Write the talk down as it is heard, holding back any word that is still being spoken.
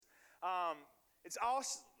It's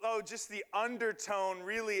also just the undertone,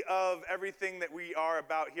 really, of everything that we are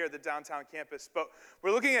about here at the downtown campus. But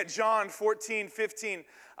we're looking at John 14:15,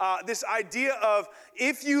 this idea of,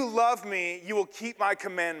 if you love me, you will keep my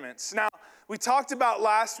commandments. Now, we talked about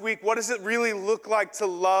last week, what does it really look like to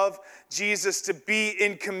love Jesus, to be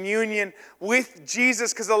in communion with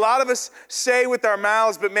Jesus? Because a lot of us say with our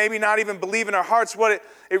mouths, but maybe not even believe in our hearts what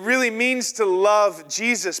it really means to love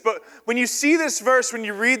Jesus. But when you see this verse, when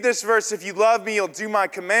you read this verse, if you love me, you'll do my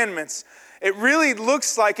commandments, it really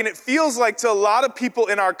looks like, and it feels like to a lot of people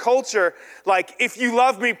in our culture, like, if you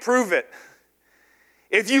love me, prove it.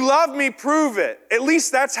 If you love me, prove it. At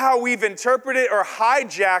least that's how we've interpreted or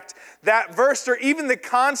hijacked that verse, or even the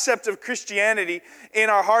concept of Christianity in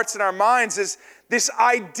our hearts and our minds, is this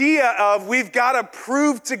idea of we've got to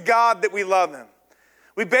prove to God that we love him.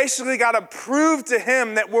 We basically got to prove to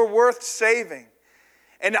him that we're worth saving.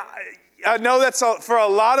 And I know that's for a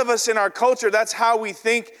lot of us in our culture, that's how we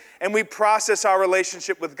think and we process our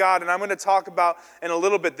relationship with God. And I'm going to talk about in a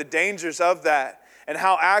little bit the dangers of that, and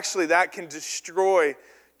how actually that can destroy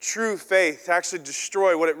true faith, actually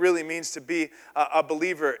destroy what it really means to be a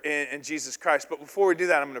believer in Jesus Christ. But before we do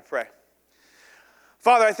that, I'm going to pray.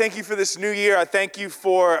 Father, I thank you for this new year. I thank you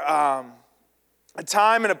for a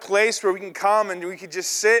time and a place where we can come and we can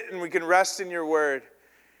just sit and we can rest in your word.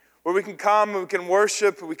 Where we can come and we can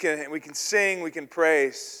worship, we can sing, we can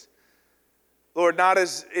praise. Lord, not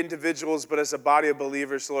as individuals, but as a body of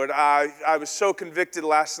believers, Lord. I was so convicted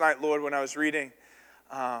last night, Lord, when I was reading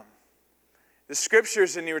the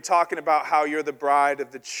scriptures, and you were talking about how you're the bride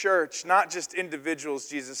of the church, not just individuals,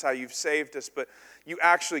 Jesus, how you've saved us, but you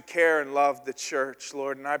actually care and love the church,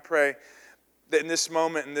 Lord. And I pray that in this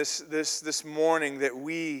moment, in this morning, that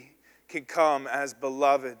we can come as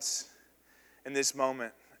beloveds in this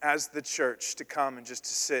moment, as the church, to come and just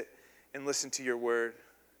to sit and listen to your word.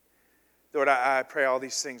 Lord, I pray all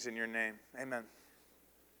these things in your name. Amen.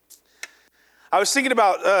 I was thinking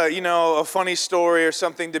about, a funny story or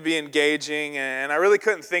something to be engaging, and I really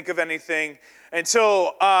couldn't think of anything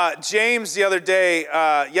until James the other day,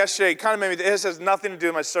 yesterday, kind of made me, this has nothing to do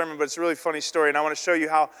with my sermon, but it's a really funny story, and I want to show you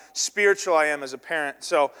how spiritual I am as a parent.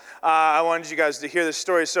 So I wanted you guys to hear this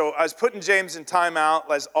story. So I was putting James in timeout,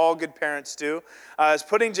 as all good parents do. I was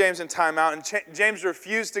putting James in timeout, and James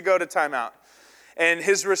refused to go to timeout. And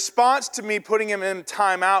his response to me putting him in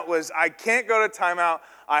timeout was, I can't go to timeout,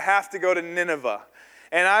 I have to go to Nineveh.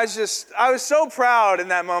 And I was so proud in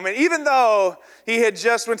that moment, even though he had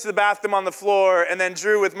just went to the bathroom on the floor and then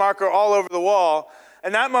drew with marker all over the wall.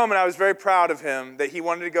 In that moment, I was very proud of him that he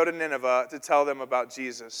wanted to go to Nineveh to tell them about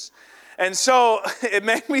Jesus. And so it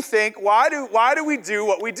made me think, why do we do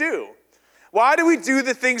what we do? Why do we do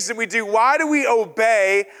the things that we do? Why do we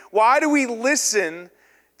obey? Why do we listen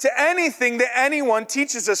to anything that anyone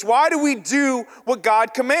teaches us? Why do we do what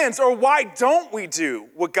God commands? Or why don't we do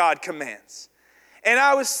what God commands? And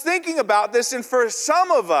I was thinking about this, and for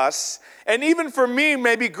some of us, and even for me,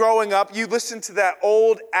 maybe growing up, you listen to that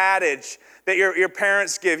old adage that your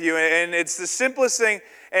parents give you, and it's the simplest thing,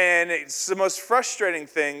 and it's the most frustrating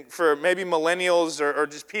thing for maybe millennials or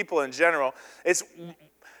just people in general. It's,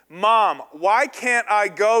 Mom, why can't I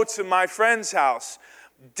go to my friend's house?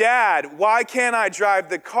 Dad, why can't I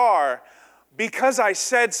drive the car? Because I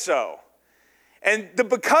said so. And the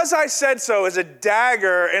because I said so is a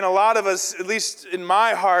dagger in a lot of us, at least in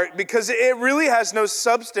my heart, because it really has no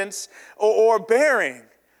substance or bearing.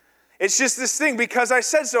 It's just this thing, because I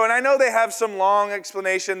said so. And I know they have some long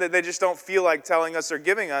explanation that they just don't feel like telling us or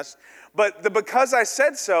giving us. But the because I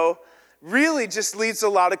said so really just leads to a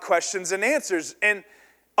lot of questions and answers and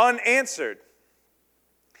unanswered.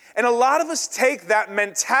 And a lot of us take that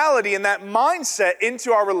mentality and that mindset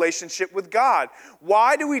into our relationship with God.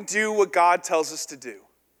 Why do we do what God tells us to do?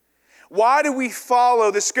 Why do we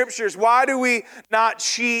follow the scriptures? Why do we not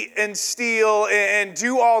cheat and steal and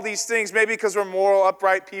do all these things? Maybe because we're moral,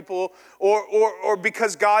 upright people, or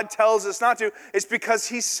because God tells us not to. It's because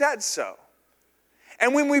he said so.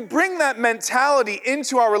 And when we bring that mentality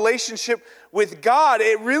into our relationship with God,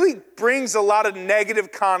 it really brings a lot of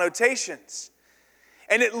negative connotations.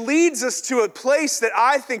 And it leads us to a place that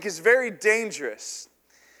I think is very dangerous.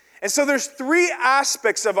 And so there's three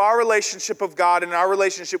aspects of our relationship with God and our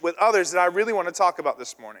relationship with others that I really want to talk about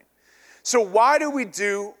this morning. So why do we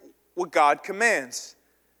do what God commands?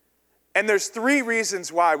 And there's three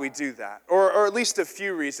reasons why we do that, or at least a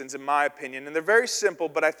few reasons in my opinion. And they're very simple,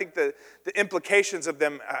 but I think the implications of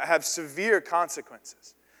them have severe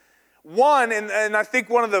consequences. One, and I think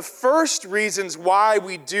one of the first reasons why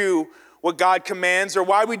we do what God commands or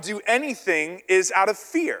why we do anything is out of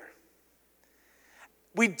fear.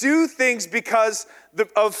 We do things because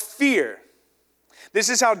of fear. This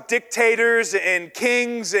is how dictators and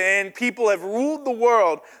kings and people have ruled the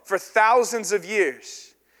world for thousands of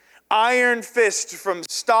years. Iron fist from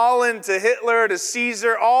Stalin to Hitler to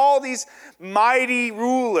Caesar, all these mighty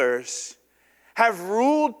rulers have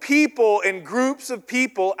ruled people and groups of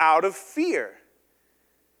people out of fear.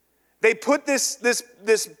 They put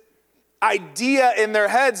this idea in their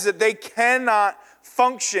heads that they cannot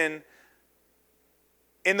function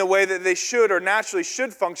in the way that they should or naturally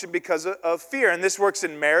should function because of fear. And this works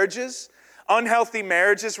in marriages. Unhealthy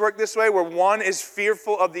marriages work this way, where one is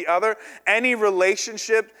fearful of the other. Any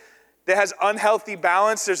relationship that has unhealthy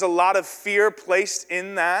balance, there's a lot of fear placed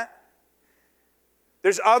in that.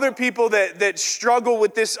 There's other people that struggle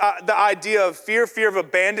with this, the idea of fear of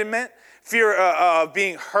abandonment, fear of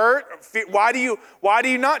being hurt. Why do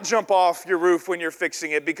you not jump off your roof when you're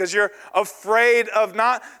fixing it? Because you're afraid of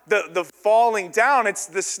not the falling down, it's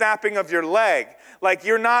the snapping of your leg. Like,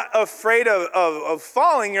 you're not afraid of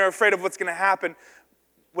falling, you're afraid of what's going to happen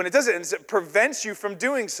when it doesn't. And it prevents you from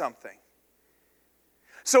doing something.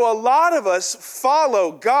 So a lot of us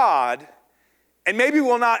follow God, and maybe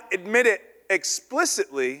we'll not admit it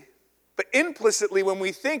explicitly, but implicitly when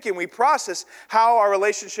we think and we process how our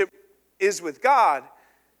relationship is with God,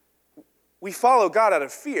 we follow God out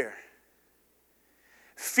of fear.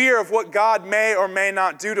 Fear of what God may or may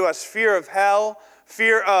not do to us. Fear of hell.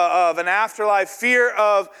 Fear of an afterlife. Fear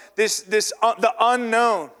of the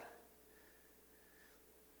unknown.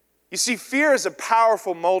 You see, fear is a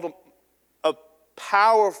powerful motivator,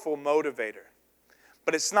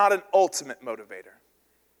 but it's not an ultimate motivator.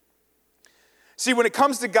 See, when it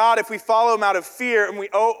comes to God, if we follow him out of fear and we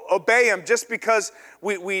obey him just because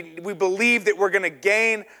we believe that we're going to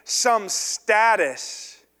gain some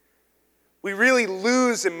status, we really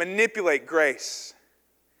lose and manipulate grace.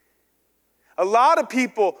 A lot of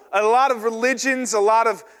people, a lot of religions, a lot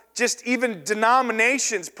of just even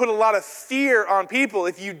denominations put a lot of fear on people.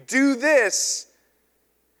 If you do this,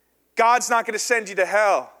 God's not going to send you to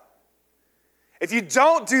hell. If you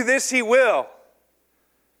don't do this, he will.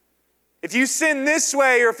 If you sin this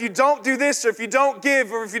way, or if you don't do this, or if you don't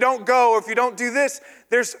give, or if you don't go, or if you don't do this,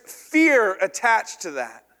 there's fear attached to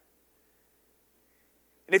that.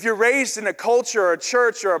 And if you're raised in a culture or a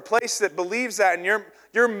church or a place that believes that, and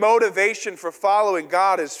your motivation for following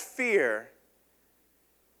God is fear,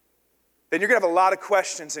 then you're going to have a lot of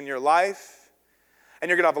questions in your life, and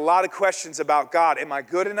you're going to have a lot of questions about God. Am I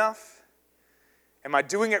good enough? Am I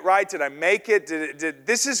doing it right? Did I make it?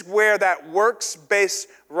 This is where that works-based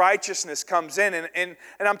righteousness comes in. And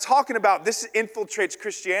I'm talking about this infiltrates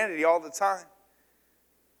Christianity all the time.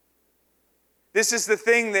 This is the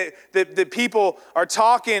thing that people are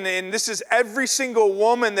talking, and this is every single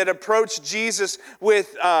woman that approached Jesus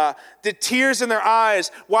with the tears in their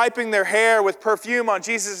eyes, wiping their hair with perfume on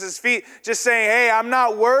Jesus' feet, just saying, hey, I'm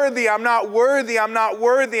not worthy, I'm not worthy, I'm not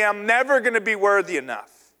worthy, I'm never going to be worthy enough.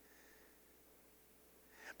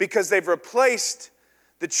 Because they've replaced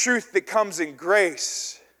the truth that comes in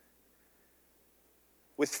grace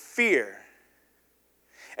with fear.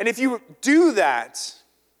 And if you do that,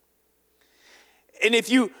 and if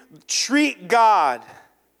you treat God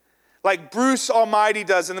like Bruce Almighty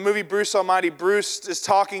does, in the movie Bruce Almighty, Bruce is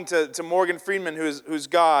talking to Morgan Freeman, who's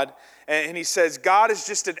God, and he says, God is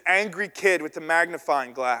just an angry kid with a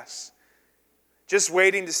magnifying glass, just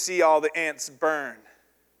waiting to see all the ants burn.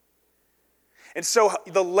 And so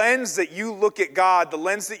the lens that you look at God, the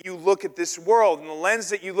lens that you look at this world, and the lens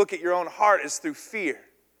that you look at your own heart is through fear.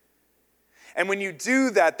 And when you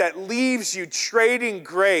do that, that leaves you trading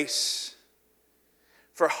grace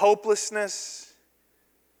for hopelessness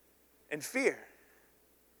and fear.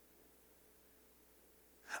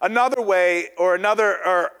 Another way or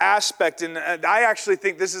another aspect, and I actually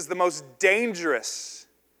think this is the most dangerous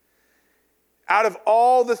out of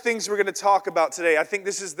all the things we're going to talk about today, I think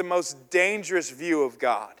this is the most dangerous view of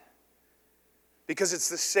God because it's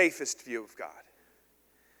the safest view of God.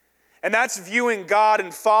 And that's viewing God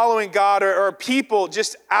and following God or people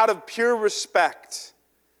just out of pure respect.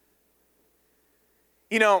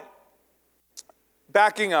 You know,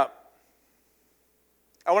 backing up,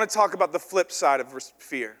 I want to talk about the flip side of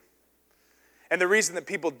fear and the reason that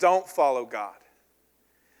people don't follow God.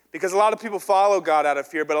 Because a lot of people follow God out of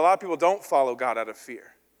fear, but a lot of people don't follow God out of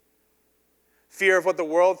fear. Fear of what the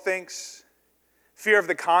world thinks, fear of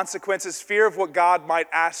the consequences, fear of what God might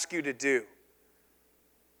ask you to do.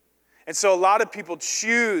 And so a lot of people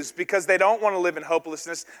choose, because they don't want to live in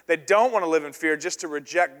hopelessness, they don't want to live in fear, just to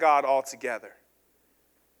reject God altogether.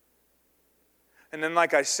 And then,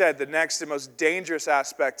 like I said, the next and most dangerous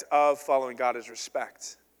aspect of following God is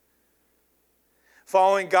respect.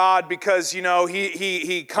 Following God because,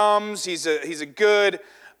 he comes, he's a good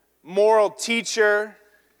moral teacher.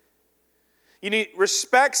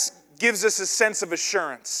 Respect gives us a sense of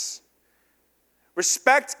assurance.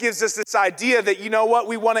 Respect gives us this idea that,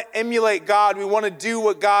 we want to emulate God. We want to do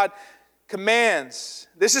what God commands.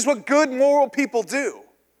 This is what good moral people do.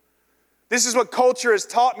 This is what culture has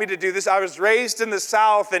taught me to do. I was raised in the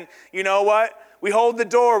South, and you know what? We hold the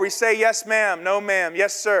door. We say, yes, ma'am, no, ma'am,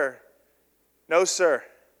 yes, sir, no, sir.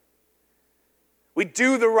 We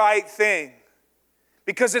do the right thing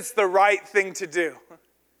because it's the right thing to do.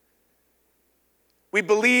 We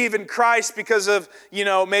believe in Christ because of,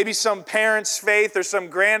 maybe some parents' faith or some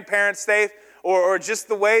grandparents' faith, or just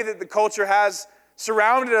the way that the culture has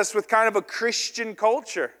surrounded us with kind of a Christian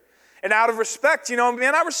culture. And out of respect,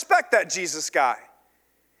 I respect that Jesus guy.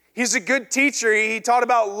 He's a good teacher. He taught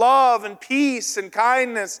about love and peace and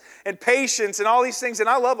kindness and patience and all these things, and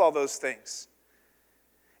I love all those things.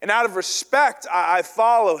 And out of respect, I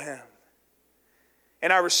follow him.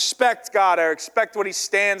 And I respect God. I respect what he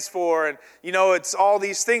stands for. And, it's all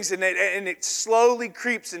these things. And it slowly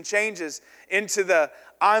creeps and changes into the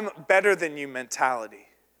I'm better than you mentality.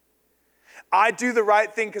 I do the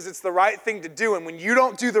right thing because it's the right thing to do. And when you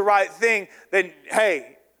don't do the right thing, then,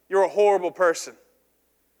 hey, you're a horrible person.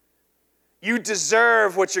 You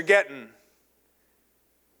deserve what you're getting.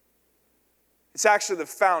 It's actually the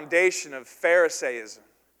foundation of Pharisaism.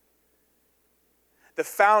 The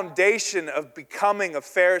foundation of becoming a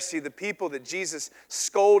Pharisee, the people that Jesus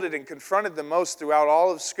scolded and confronted the most throughout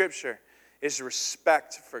all of Scripture, is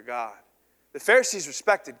respect for God. The Pharisees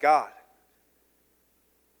respected God.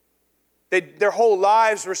 Their whole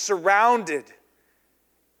lives were surrounded,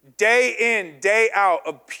 day in, day out,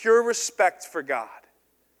 of pure respect for God.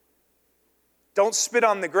 Don't spit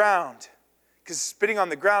on the ground, because spitting on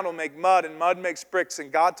the ground will make mud, and mud makes bricks,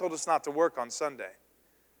 and God told us not to work on Sunday.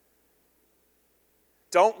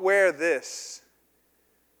 Don't wear this.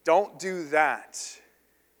 Don't do that.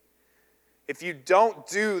 If you don't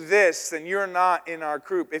do this, then you're not in our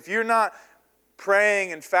group. If you're not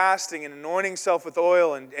praying and fasting and anointing yourself with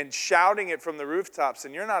oil and shouting it from the rooftops,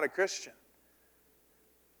 then you're not a Christian.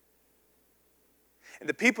 And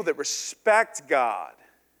the people that respect God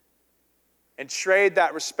and trade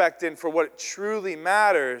that respect in for what truly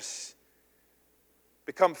matters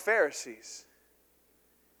become Pharisees.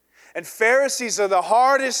 And Pharisees are the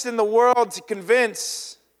hardest in the world to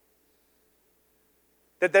convince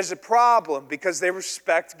that there's a problem because they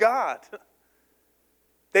respect God.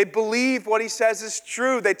 They believe what he says is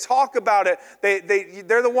true. They talk about it.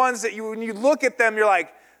 They're the ones that when you look at them, you're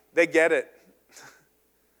like, they get it.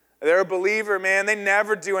 They're a believer, man. They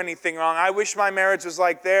never do anything wrong. I wish my marriage was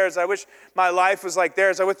like theirs. I wish my life was like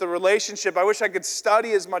theirs. I wish the relationship. I wish I could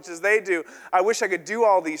study as much as they do. I wish I could do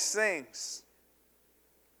all these things.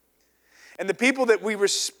 And the people that we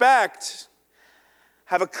respect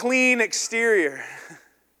have a clean exterior.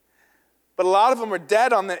 But a lot of them are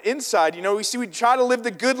dead on the inside. We try to live the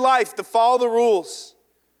good life, to follow the rules.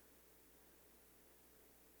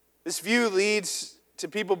 This view leads to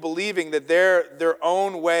people believing that they're their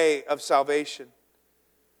own way of salvation.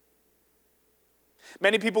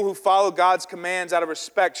 Many people who follow God's commands out of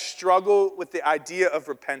respect struggle with the idea of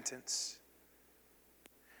repentance.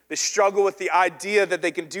 They struggle with the idea that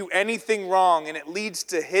they can do anything wrong, and it leads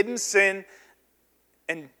to hidden sin,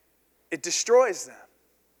 and it destroys them.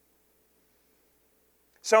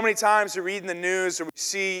 So many times we read in the news or we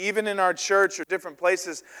see, even in our church or different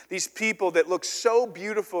places, these people that look so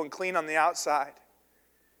beautiful and clean on the outside.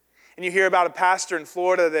 And you hear about a pastor in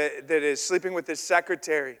Florida that is sleeping with his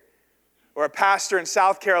secretary, or a pastor in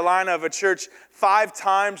South Carolina of a church 5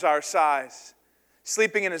 times our size,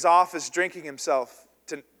 sleeping in his office, drinking himself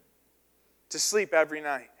to sleep every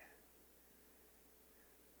night.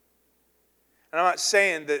 And I'm not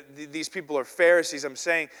saying that these people are Pharisees. I'm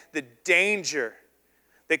saying the danger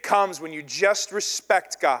that comes when you just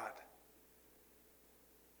respect God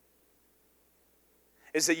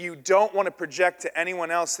is that you don't want to project to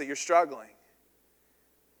anyone else that you're struggling.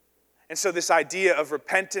 And so this idea of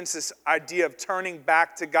repentance, this idea of turning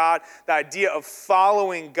back to God, the idea of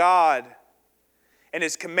following God and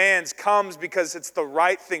his commands comes because it's the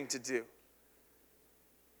right thing to do.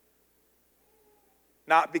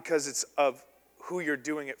 Not because it's of who you're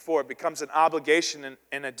doing it for. It becomes an obligation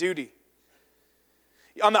and a duty.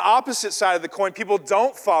 On the opposite side of the coin, people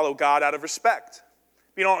don't follow God out of respect.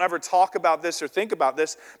 You don't ever talk about this or think about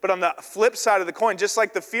this, but on the flip side of the coin, just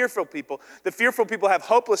like the fearful people have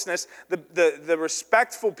hopelessness, the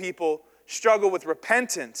respectful people struggle with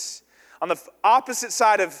repentance. On the opposite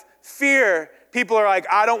side of fear, people are like,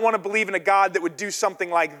 I don't want to believe in a God that would do something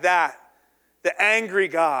like that. the angry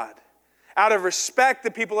God. Out of respect,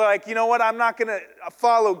 the people are like, you know what, I'm not going to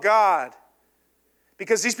follow God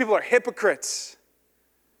because these people are hypocrites.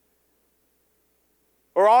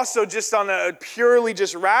 Or also just on a purely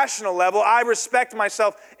just rational level, I respect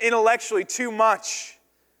myself intellectually too much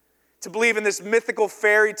to believe in this mythical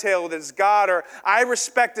fairy tale that is God, or I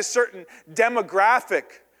respect a certain demographic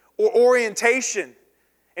or orientation.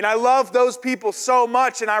 And I love those people so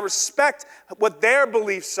much, and I respect what their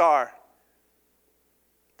beliefs are,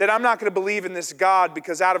 that I'm not going to believe in this God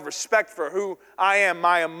because out of respect for who I am,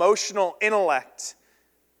 my emotional intellect,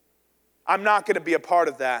 I'm not going to be a part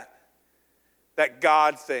of that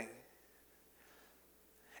God thing.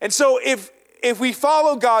 And so if we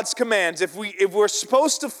follow God's commands, if we're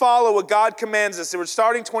supposed to follow what God commands us, if we're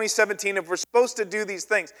starting 2017, if we're supposed to do these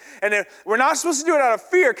things, and if we're not supposed to do it out of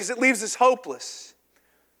fear because it leaves us hopeless.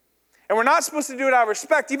 And we're not supposed to do it out of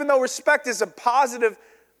respect, even though respect is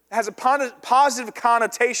has a positive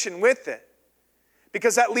connotation with it.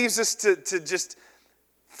 Because that leaves us to just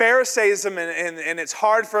Pharisaism, and it's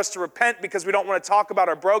hard for us to repent because we don't want to talk about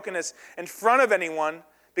our brokenness in front of anyone,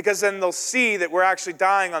 because then they'll see that we're actually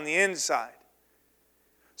dying on the inside.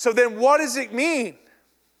 So then what does it mean?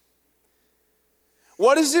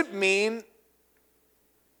 What does it mean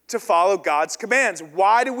to follow God's commands?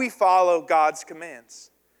 Why do we follow God's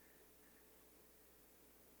commands?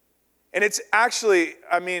 And it's actually,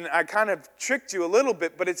 I kind of tricked you a little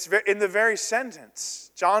bit, but it's in the very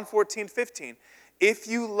sentence. John 14:15. If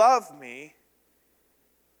you love me,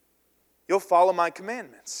 you'll follow my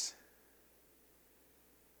commandments.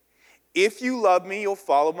 If you love me, you'll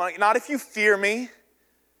follow not if you fear me,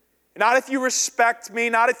 not if you respect me,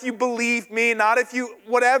 not if you believe me, not if you,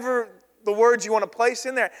 whatever the words you want to place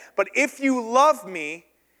in there, but if you love me,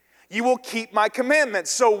 you will keep my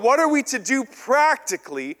commandments. So what are we to do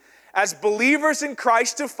practically as believers in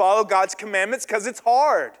Christ to follow God's commandments? Because it's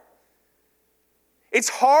hard. It's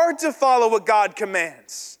hard to follow what God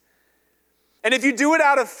commands. And if you do it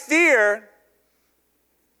out of fear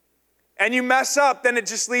and you mess up, then it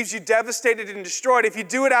just leaves you devastated and destroyed. If you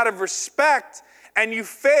do it out of respect and you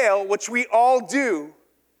fail, which we all do,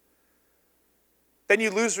 then you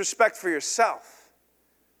lose respect for yourself.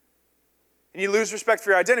 And you lose respect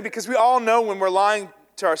for your identity, because we all know when we're lying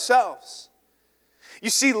to ourselves. You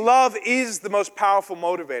see, love is the most powerful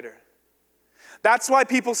motivator. That's why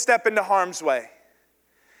people step into harm's way.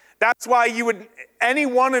 That's why any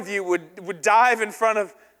one of you would dive in front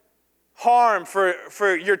of harm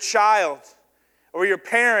for your child or your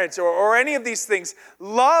parents or any of these things.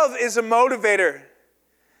 Love is a motivator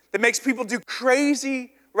that makes people do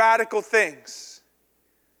crazy, radical things.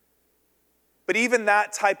 But even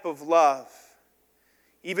that type of love,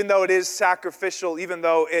 even though it is sacrificial, even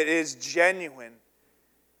though it is genuine,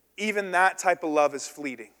 even that type of love is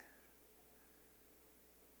fleeting.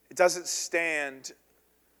 It doesn't stand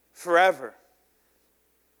forever.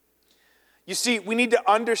 You see, we need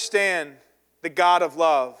to understand the God of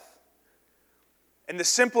love. And the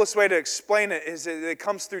simplest way to explain it is that it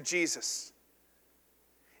comes through Jesus.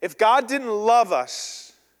 If God didn't love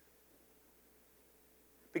us,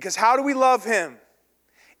 because how do we love him?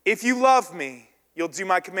 If you love me, you'll do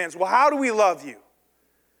my commands. Well, how do we love you?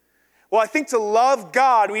 Well, I think to love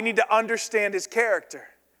God, we need to understand his character.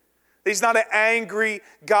 That he's not an angry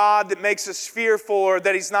God that makes us fearful, or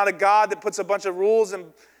that he's not a God that puts a bunch of rules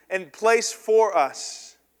in place for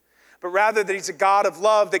us, but rather that he's a God of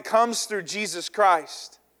love that comes through Jesus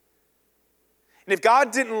Christ. And if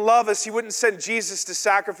God didn't love us, he wouldn't send Jesus to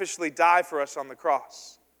sacrificially die for us on the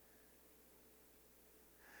cross.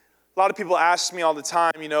 A lot of people ask me all the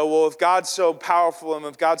time, well, if God's so powerful and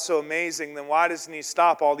if God's so amazing, then why doesn't he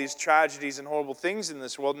stop all these tragedies and horrible things in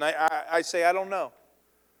this world? And I say, I don't know.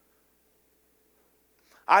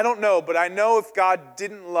 I don't know, but I know if God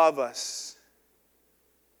didn't love us,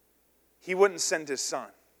 he wouldn't send his son.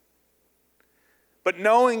 But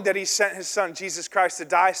knowing that he sent his son, Jesus Christ, to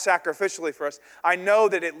die sacrificially for us, I know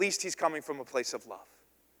that at least he's coming from a place of love.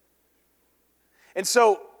 And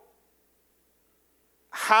so,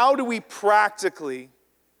 how do we practically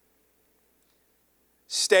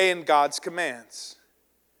stay in God's commands?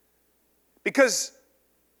 Because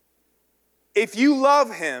if you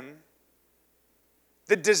love him,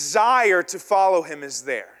 the desire to follow him is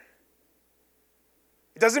there.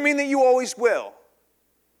 It doesn't mean that you always will.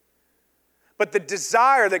 But the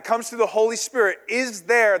desire that comes through the Holy Spirit is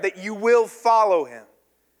there, that you will follow him.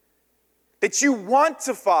 That you want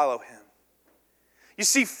to follow him. You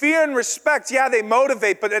see, fear and respect, they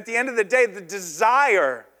motivate, but at the end of the day, the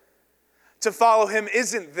desire to follow him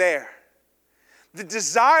isn't there. The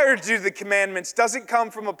desire to do the commandments doesn't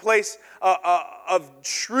come from a place of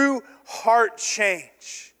true heart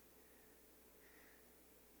change.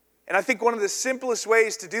 And I think one of the simplest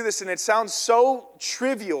ways to do this, and it sounds so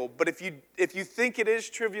trivial, but if you think it is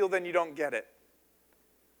trivial, then you don't get it.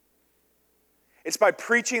 It's by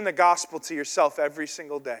preaching the gospel to yourself every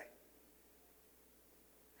single day.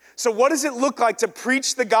 So what does it look like to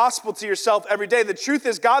preach the gospel to yourself every day? The truth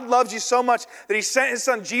is, God loves you so much that he sent his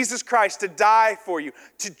son, Jesus Christ, to die for you,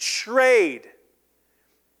 to trade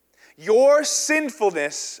your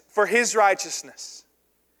sinfulness for his righteousness.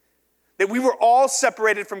 That we were all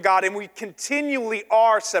separated from God, and we continually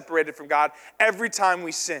are separated from God every time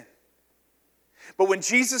we sin. But when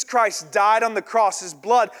Jesus Christ died on the cross, his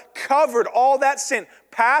blood covered all that sin,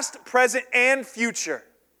 past, present, and future.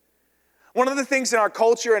 One of the things in our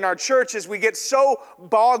culture and our church is we get so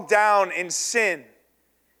bogged down in sin,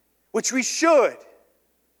 which we should,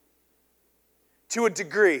 to a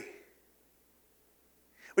degree.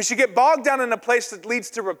 We should get bogged down in a place that leads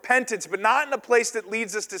to repentance, but not in a place that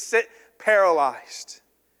leads us to sit paralyzed.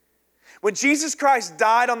 When Jesus Christ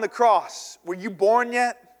died on the cross, were you born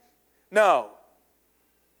yet? No.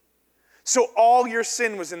 So all your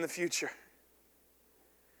sin was in the future.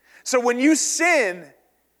 So when you sin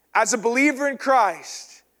as a believer in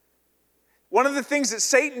Christ, one of the things that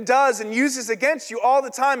Satan does and uses against you all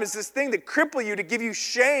the time is this thing that cripple you to give you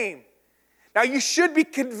shame. Now you should be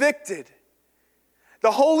convicted.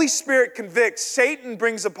 The Holy Spirit convicts. Satan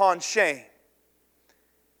brings upon shame.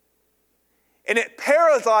 And it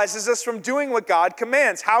paralyzes us from doing what God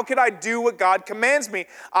commands. How could I do what God commands me?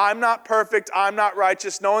 I'm not perfect. I'm not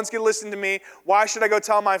righteous. No one's going to listen to me. Why should I go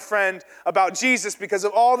tell my friend about Jesus? Because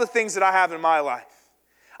of all the things that I have in my life.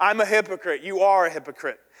 I'm a hypocrite. You are a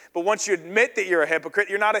hypocrite. But once you admit that you're a hypocrite,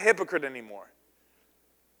 you're not a hypocrite anymore.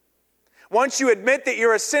 Once you admit that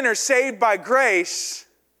you're a sinner saved by grace,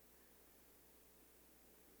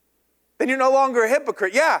 then you're no longer a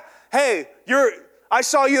hypocrite. Yeah, hey, I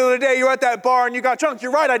saw you the other day, you were at that bar and you got drunk.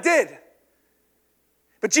 You're right, I did.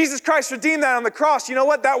 But Jesus Christ redeemed that on the cross. You know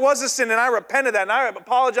what? That was a sin, and I repent of that, and I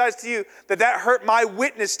apologize to you that hurt my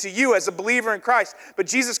witness to you as a believer in Christ. But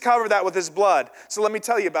Jesus covered that with his blood. So let me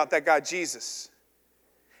tell you about that guy, Jesus.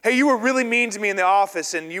 Hey, you were really mean to me in the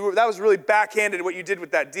office, and that was really backhanded what you did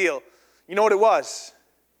with that deal. You know what it was?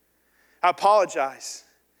 I apologize.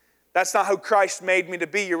 That's not who Christ made me to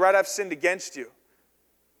be. You're right, I've sinned against you.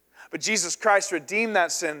 But Jesus Christ redeemed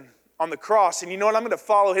that sin on the cross. And you know what? I'm going to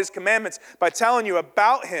follow his commandments by telling you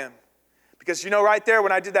about him. Because you know right there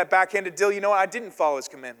when I did that backhanded deal, you know what? I didn't follow his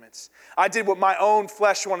commandments. I did what my own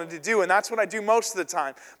flesh wanted to do, and that's what I do most of the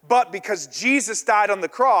time. But because Jesus died on the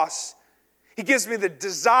cross, he gives me the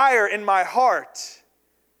desire in my heart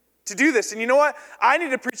to do this. And you know what? I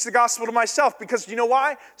need to preach the gospel to myself because you know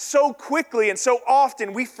why? So quickly and so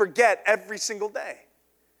often we forget every single day.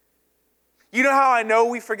 You know how I know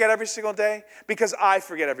we forget every single day? Because I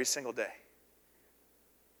forget every single day.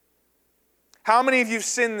 How many of you have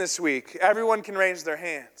sinned this week? Everyone can raise their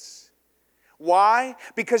hands. Why?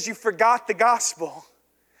 Because you forgot the gospel.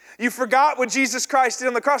 You forgot what Jesus Christ did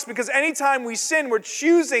on the cross. Because anytime we sin, we're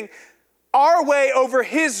choosing our way over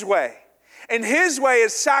his way. And his way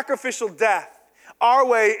is sacrificial death. Our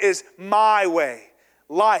way is my way,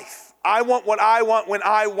 life. I want what I want when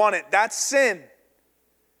I want it. That's sin.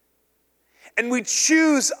 And we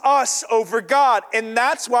choose us over God. And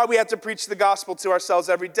that's why we have to preach the gospel to ourselves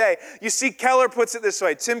every day. You see, Keller puts it this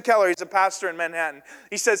way. Tim Keller, he's a pastor in Manhattan.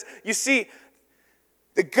 He says, you see,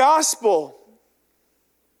 the gospel,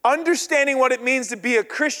 understanding what it means to be a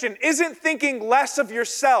Christian, isn't thinking less of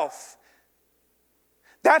yourself.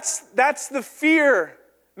 That's the fear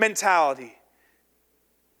mentality.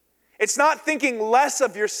 It's not thinking less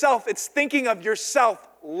of yourself. It's thinking of yourself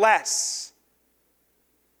less.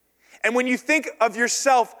 And when you think of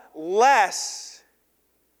yourself less,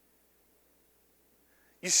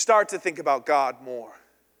 you start to think about God more.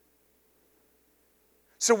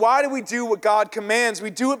 So why do we do what God commands? We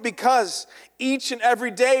do it because each and every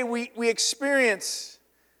day we experience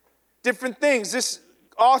different things. This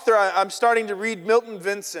author, I'm starting to read, Milton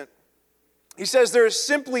Vincent. He says there is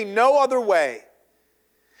simply no other way.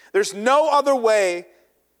 There's no other way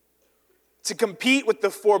to compete with the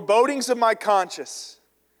forebodings of my conscience,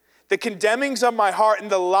 the condemnings of my heart,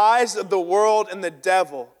 and the lies of the world and the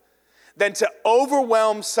devil, than to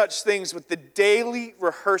overwhelm such things with the daily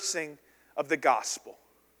rehearsing of the gospel.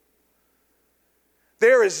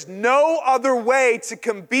 There is no other way to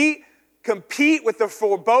compete with the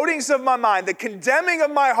forebodings of my mind, the condemning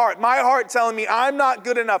of my heart telling me I'm not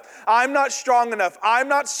good enough, I'm not strong enough, I'm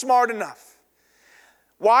not smart enough.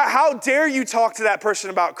 How dare you talk to that person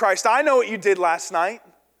about Christ? I know what you did last night.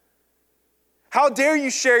 How dare you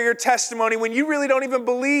share your testimony when you really don't even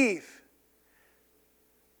believe?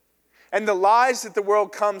 And the lies that the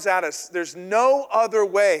world comes at us, there's no other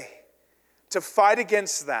way to fight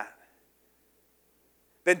against that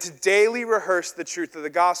than to daily rehearse the truth of the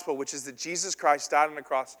gospel, which is that Jesus Christ died on the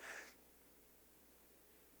cross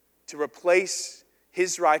to replace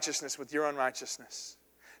his righteousness with your unrighteousness,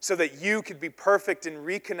 so that you could be perfect and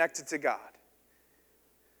reconnected to God.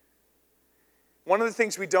 One of the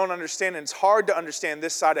things we don't understand, and it's hard to understand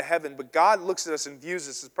this side of heaven, but God looks at us and views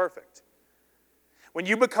us as perfect. When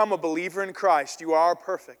you become a believer in Christ, you are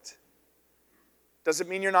perfect. Doesn't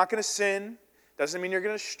mean you're not going to sin. Doesn't mean you're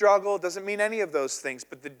going to struggle. Doesn't mean any of those things.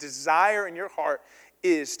 But the desire in your heart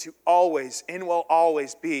is to always, and will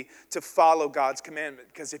always be, to follow God's commandment.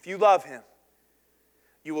 Because if you love him,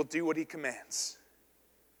 you will do what he commands.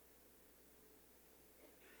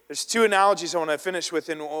 There's two analogies I want to finish with,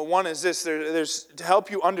 and one is this. There's to help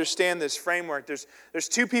you understand this framework, there's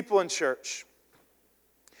two people in church.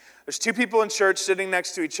 There's two people in church sitting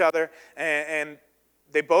next to each other, and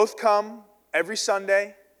they both come every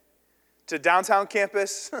Sunday to downtown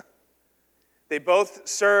campus. They both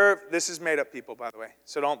serve. This is made up people, by the way,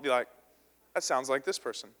 so don't be like, that sounds like this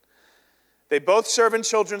person. They both serve in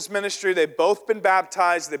children's ministry. They've both been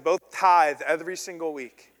baptized. They both tithe every single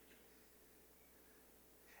week.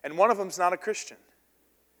 And one of them's not a Christian.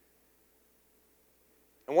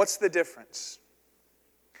 And what's the difference?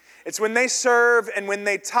 It's when they serve and when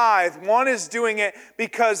they tithe, one is doing it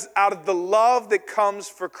because out of the love that comes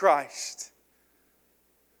for Christ.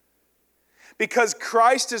 Because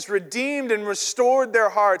Christ has redeemed and restored their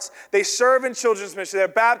hearts. They serve in children's ministry. They're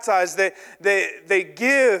baptized. They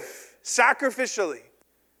give sacrificially.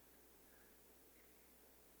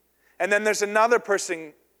 And then there's another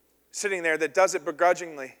person sitting there that does it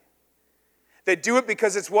begrudgingly. They do it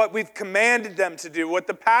because it's what we've commanded them to do, what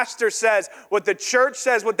the pastor says, what the church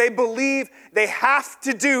says, what they believe they have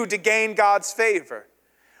to do to gain God's favor.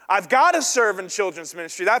 I've got to serve in children's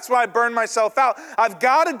ministry. That's why I burn myself out. I've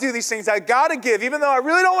got to do these things. I've got to give. Even though I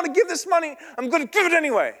really don't want to give this money, I'm going to give it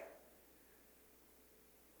anyway.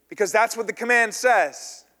 Because that's what the command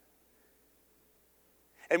says.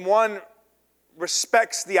 And one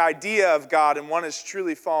respects the idea of God, and one has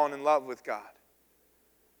truly fallen in love with God.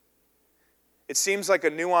 It seems like a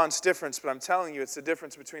nuanced difference, but I'm telling you, it's the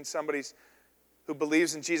difference between somebody who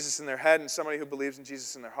believes in Jesus in their head and somebody who believes in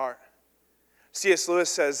Jesus in their heart. C.S. Lewis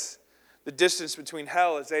says the distance between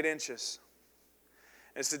hell is 8 inches.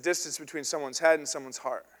 And it's the distance between someone's head and someone's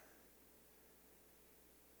heart.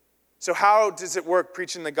 So how does it work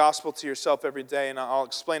preaching the gospel to yourself every day? And I'll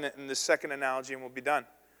explain it in this second analogy and we'll be done.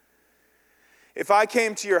 If I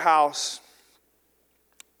came to your house,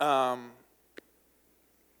 any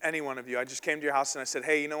one of you, I just came to your house and I said,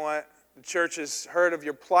 hey, you know what? The church has heard of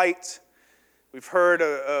your plight. We've heard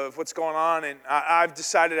of what's going on, and I've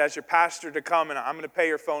decided as your pastor to come, and I'm going to pay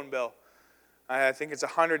your phone bill. I think it's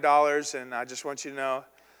 $100, and I just want you to know,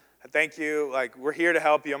 thank you. Like, we're here to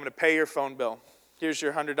help you. I'm going to pay your phone bill. Here's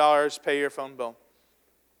your $100. Pay your phone bill.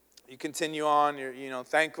 You continue on. You're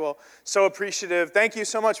thankful, so appreciative. Thank you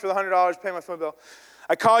so much for the $100. Pay my phone bill.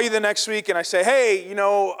 I call you the next week, and I say, hey,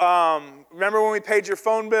 remember when we paid your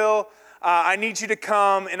phone bill? I need you to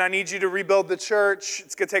come, and I need you to rebuild the church.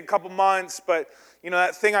 It's going to take a couple months, but,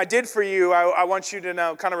 that thing I did for you, I want you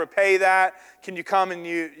to kind of repay that. Can you come and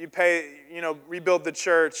you pay, rebuild the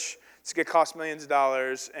church? It's going to cost millions of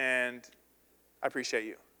dollars, and I appreciate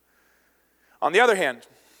you. On the other hand,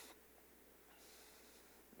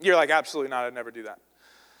 you're like, absolutely not, I'd never do that.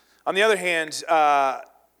 On the other hand,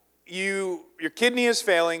 your kidney is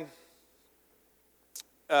failing.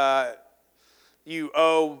 You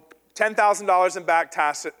owe $10,000 in back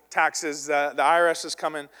taxes. The IRS is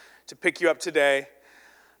coming to pick you up today.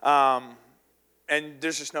 And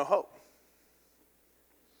there's just no hope.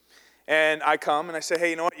 And I come and I say, hey,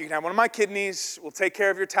 you know what? You can have one of my kidneys. We'll take care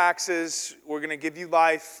of your taxes. We're going to give you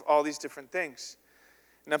life, all these different things.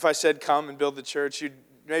 And if I said come and build the church,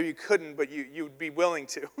 maybe you couldn't, but you'd be willing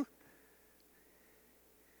to.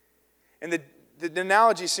 And the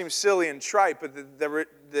analogy seems silly and trite, but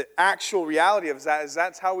the actual reality of that is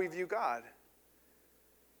that's how we view God.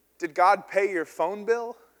 Did God pay your phone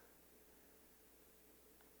bill?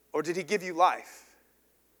 Or did he give you life?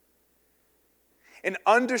 And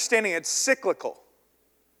understanding it's cyclical.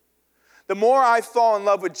 The more I fall in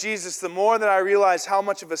love with Jesus, the more that I realize how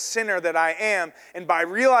much of a sinner that I am. And by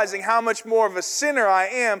realizing how much more of a sinner I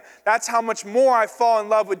am, that's how much more I fall in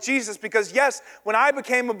love with Jesus. Because yes, when I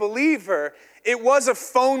became a believer, it was a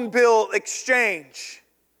phone bill exchange.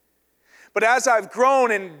 But as I've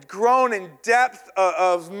grown in depth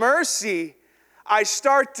of mercy, I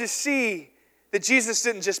start to see that Jesus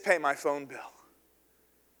didn't just pay my phone bill.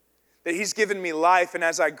 That he's given me life, and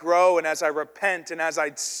as I grow and as I repent and as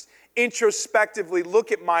I introspectively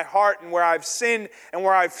look at my heart and where I've sinned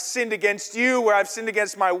against you, where I've sinned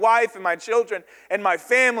against my wife and my children and my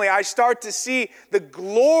family, I start to see the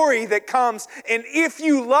glory that comes. And if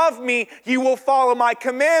you love me, you will follow my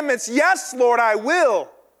commandments. Yes, Lord, I will.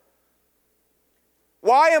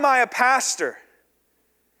 Why am I a pastor?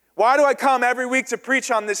 Why do I come every week to preach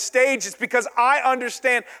on this stage? It's because I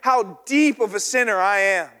understand how deep of a sinner I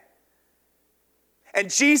am. And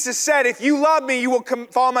Jesus said, if you love me, you will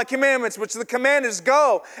follow my commandments, which the command is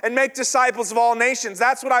go and make disciples of all nations.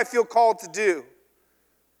 That's what I feel called to do.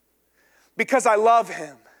 Because I love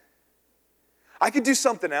him. I could do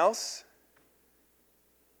something else.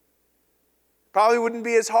 Probably wouldn't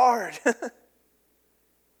be as hard.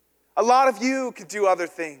 A lot of you could do other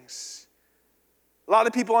things. A lot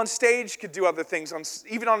of people on stage could do other things.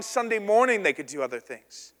 Even on Sunday morning, they could do other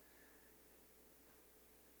things.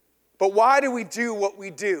 But why do we do what we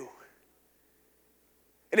do?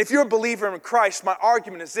 And if you're a believer in Christ, my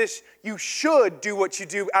argument is this: you should do what you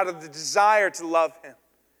do out of the desire to love him.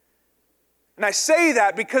 And I say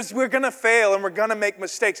that because we're going to fail and we're going to make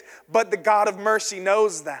mistakes, but the God of mercy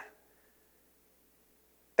knows that.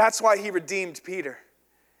 That's why he redeemed Peter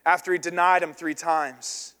after he denied him 3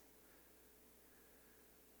 times.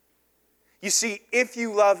 You see, if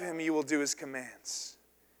you love him, you will do his commands.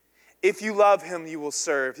 If you love him, you will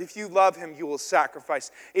serve. If you love him, you will sacrifice.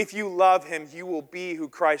 If you love him, you will be who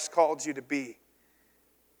Christ called you to be.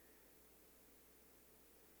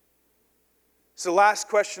 So the last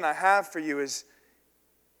question I have for you is,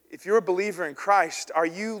 if you're a believer in Christ, are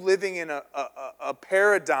you living in a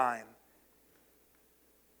paradigm,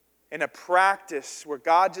 in a practice where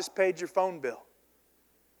God just paid your phone bill?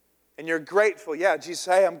 And you're grateful. Yeah, Jesus,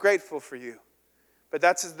 hey, I'm grateful for you. But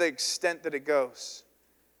that's the extent that it goes.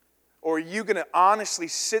 Or are you going to honestly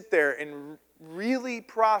sit there and really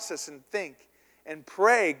process and think and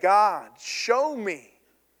pray, God, show me.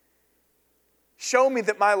 Show me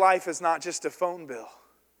that my life is not just a phone bill.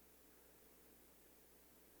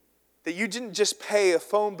 That you didn't just pay a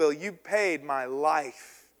phone bill, you paid my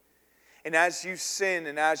life. And as you sin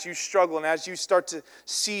and as you struggle and as you start to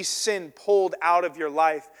see sin pulled out of your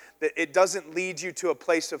life, that it doesn't lead you to a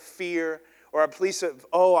place of fear or a place of,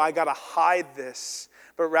 oh, I got to hide this.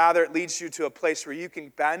 But rather it leads you to a place where you can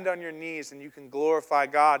bend on your knees and you can glorify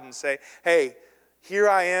God and say, hey, here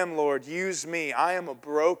I am, Lord, use me. I am a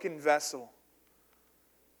broken vessel.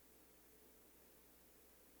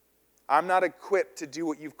 I'm not equipped to do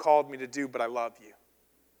what you've called me to do, but I love you.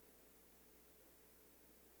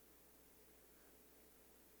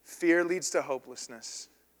 Fear leads to hopelessness.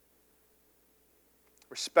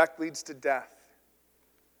 Respect leads to death.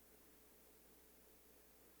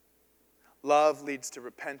 Love leads to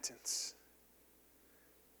repentance.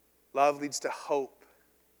 Love leads to hope.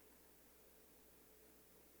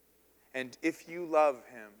 And if you love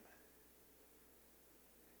him,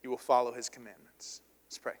 you will follow his commandments.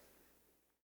 Let's pray.